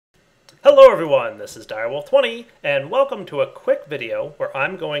Hello everyone, this is Direwolf20, and welcome to a quick video where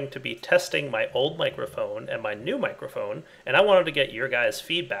I'm going to be testing my old microphone and my new microphone, and I wanted to get your guys'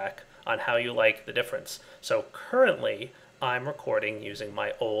 feedback on how you like the difference. So currently, I'm recording using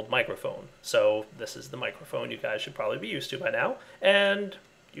my old microphone. So this is the microphone you guys should probably be used to by now, and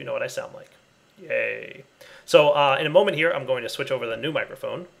you know what I sound like. Yay. So in a moment here, I'm going to switch over to the new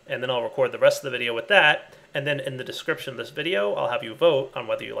microphone, and then I'll record the rest of the video with that, and then in the description of this video, I'll have you vote on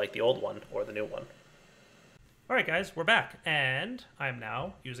whether you like the old one or the new one. All right, guys, we're back, and I'm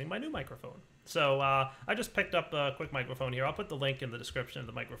now using my new microphone. So I just picked up a quick microphone here. I'll put the link in the description of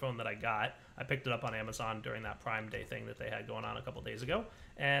the microphone that I got. I picked it up on Amazon during that Prime Day thing that they had going on a couple days ago,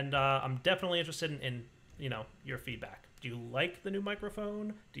 and I'm definitely interested in your feedback. Do you like the new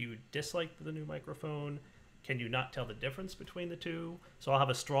microphone? Do you dislike the new microphone? Can you not tell the difference between the two? So I'll have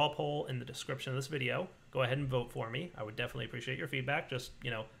a straw poll in the description of this video. Go ahead and vote for me. I would definitely appreciate your feedback. Just,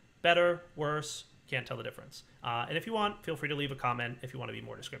 better, worse, can't tell the difference. And if you want, feel free to leave a comment if you want to be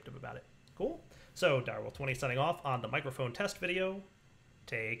more descriptive about it. Cool? So Direwolf20 signing off on the microphone test video.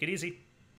 Take it easy.